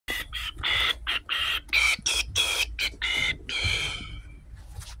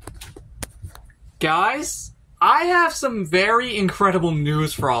Guys, I have some very incredible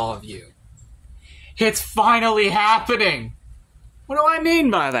news for all of you. It's finally happening! What do I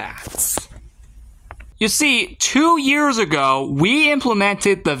mean by that? You see, 2 years ago, we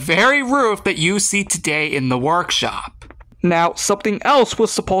implemented the very roof that you see today in the workshop. Now, something else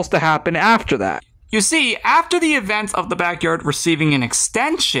was supposed to happen after that. You see, after the events of the backyard receiving an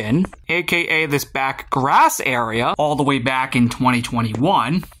extension, aka this back grass area, all the way back in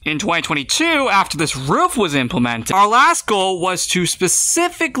 2021, in 2022, after this roof was implemented, our last goal was to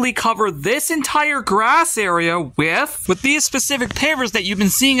specifically cover this entire grass area with these specific pavers that you've been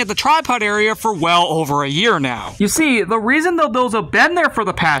seeing at the tripod area for well over a year now. You see, the reason that those have been there for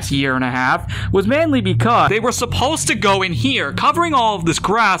the past year and a half was mainly because they were supposed to go in here, covering all of this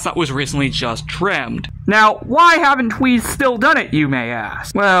grass that was recently just trimmed. Now, why haven't we still done it, you may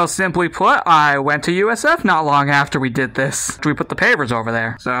ask? Well, simply put, I went to USF not long after we did this. We put the pavers over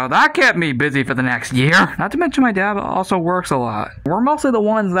there. So that kept me busy for the next year. Not to mention my dad also works a lot. We're mostly the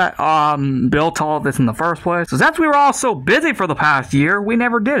ones that, built all of this in the first place. So since we were all so busy for the past year, we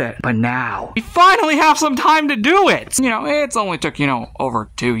never did it. But now, we finally have some time to do it! It's only took, over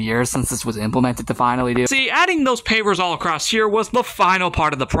 2 years since this was implemented to finally do it. See, adding those pavers all across here was the final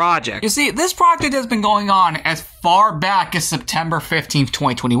part of the project. You see, this project has been going on as far back as September 15th,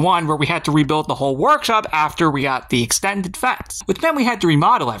 2021, where we had to rebuild the whole workshop after we got the extended fence, which meant we had to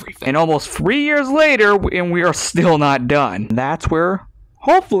remodel everything. And almost 3 years later, and we are still not done. That's where,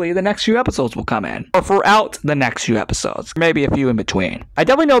 hopefully, the next few episodes will come in. Or throughout the next few episodes. Maybe a few in between. I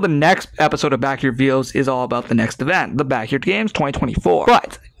definitely know the next episode of Backyard Videos is all about the next event, the Backyard Games 2024.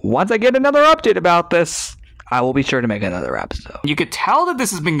 But, once I get another update about this, I will be sure to make another episode. You could tell that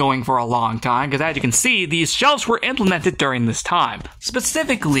this has been going for a long time, because as you can see, these shelves were implemented during this time.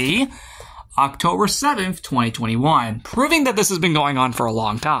 Specifically, October 7th, 2021, proving that this has been going on for a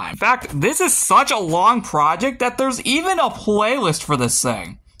long time. In fact, this is such a long project that there's even a playlist for this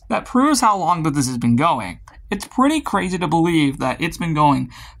thing. That proves how long that this has been going. It's pretty crazy to believe that it's been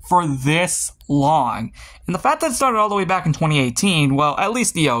going for this long. And the fact that it started all the way back in 2018, well, at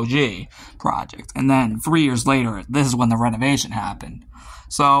least the OG project. And then 3 years later, this is when the renovation happened.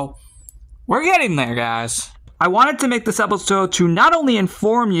 So, we're getting there, guys. I wanted to make this episode to not only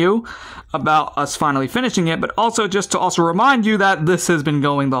inform you about us finally finishing it, but also just to also remind you that this has been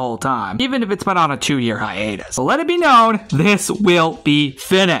going the whole time, even if it's been on a 2-year hiatus. So let it be known, this will be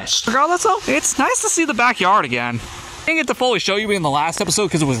finished. Regardless though, it's nice to see the backyard again. I didn't get to fully show you in the last episode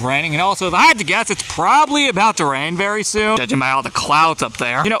because it was raining, and also, if I had to guess, it's probably about to rain very soon, judging by all the clouds up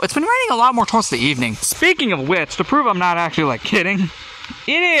there. It's been raining a lot more towards the evening. Speaking of which, to prove I'm not actually, kidding,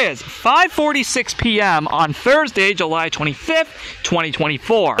 it is 5:46 p.m. on Thursday, July 25th,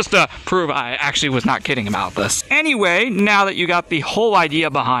 2024. Just to prove I actually was not kidding about this. Anyway, now that you got the whole idea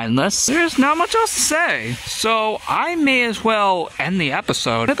behind this, there's not much else to say. So I may as well end the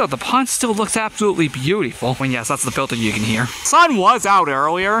episode. I thought the pond still looks absolutely beautiful. And yes, that's the filter you can hear. Sun was out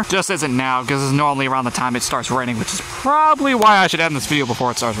earlier, just isn't now, because it's normally around the time it starts raining, which is probably why I should end this video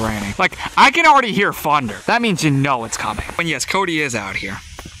before it starts raining. Like, I can already hear thunder. That means you know it's coming. And yes, Cody is out here.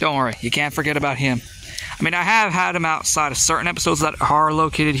 Don't worry, you can't forget about him. I mean, I have had him outside of certain episodes that are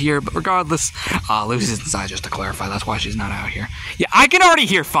located here, but regardless, Lucy's inside, just to clarify. That's why she's not out here. Yeah, I can already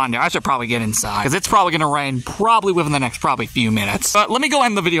hear thunder. I should probably get inside, because it's probably going to rain probably within the next few minutes. But let me go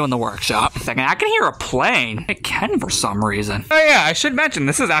end the video in the workshop. Second, I can hear a plane. It can for some reason. Oh yeah, I should mention,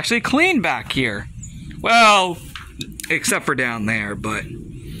 this is actually clean back here. Well, except for down there, but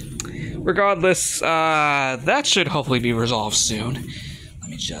regardless, that should hopefully be resolved soon. Let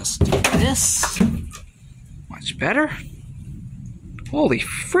me just do this. Much better. Holy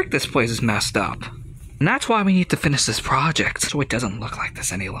frick, this place is messed up. And that's why we need to finish this project, so it doesn't look like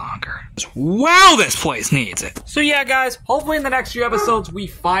this any longer. Wow, this place needs it. So yeah, guys, hopefully in the next few episodes, we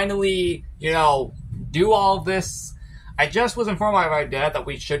finally, do all of this. I just was informed by my dad that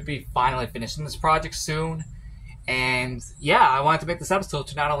we should be finally finishing this project soon. And yeah, I wanted to make this episode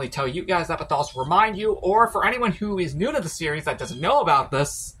to not only tell you guys that, but to also remind you, or for anyone who is new to the series that doesn't know about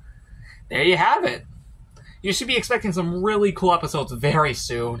this, there you have it. You should be expecting some really cool episodes very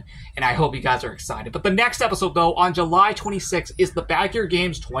soon, and I hope you guys are excited. But the next episode, though, on July 26th, is the Backyard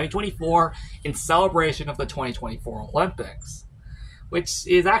Games 2024 in celebration of the 2024 Olympics, which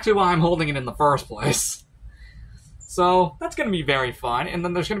is actually why I'm holding it in the first place. So that's going to be very fun, and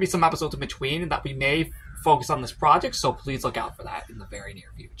then there's going to be some episodes in between that we may focus on this project, so please look out for that in the very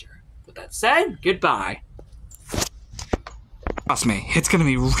near future. With that said, goodbye. Trust me, it's gonna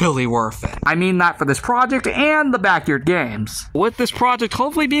be really worth it. I mean that for this project and the Backyard Games. With this project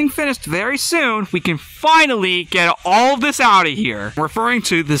hopefully being finished very soon, we can finally get all of this out of here. I'm referring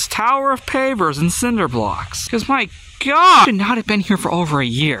to this tower of pavers and cinder blocks. Because my God, I should not have been here for over a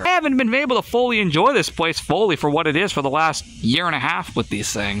year. I haven't been able to fully enjoy this place fully for what it is for the last year and a half with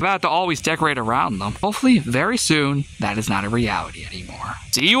these things. I've had to always decorate around them. Hopefully, very soon, that is not a reality anymore.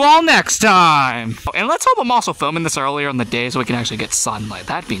 See you all next time! Oh, and let's hope I'm also filming this earlier in the day so we can actually get sunlight.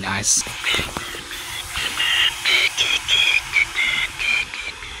 That'd be nice.